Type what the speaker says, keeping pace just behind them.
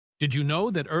Did you know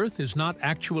that Earth is not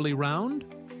actually round?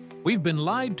 We've been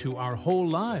lied to our whole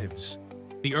lives.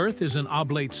 The Earth is an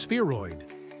oblate spheroid,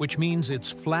 which means it's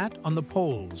flat on the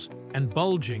poles and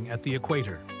bulging at the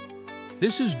equator.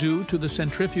 This is due to the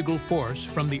centrifugal force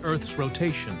from the Earth's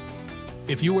rotation.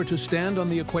 If you were to stand on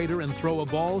the equator and throw a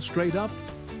ball straight up,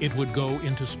 it would go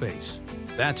into space.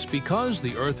 That's because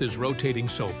the Earth is rotating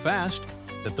so fast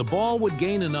that the ball would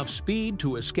gain enough speed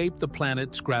to escape the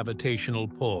planet's gravitational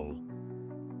pull.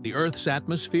 The Earth's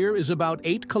atmosphere is about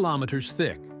 8 kilometers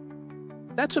thick.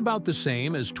 That's about the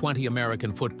same as 20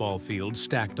 American football fields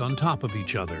stacked on top of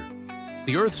each other.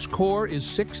 The Earth's core is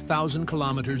 6,000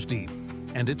 kilometers deep,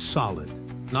 and it's solid,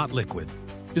 not liquid.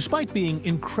 Despite being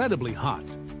incredibly hot,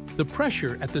 the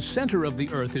pressure at the center of the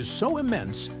Earth is so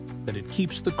immense that it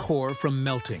keeps the core from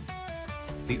melting.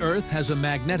 The Earth has a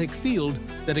magnetic field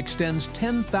that extends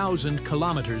 10,000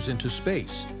 kilometers into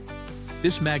space.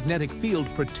 This magnetic field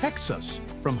protects us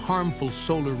from harmful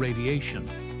solar radiation.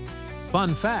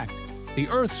 Fun fact, the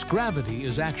Earth's gravity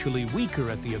is actually weaker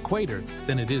at the equator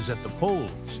than it is at the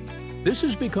poles. This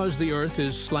is because the Earth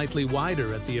is slightly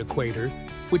wider at the equator,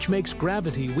 which makes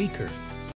gravity weaker.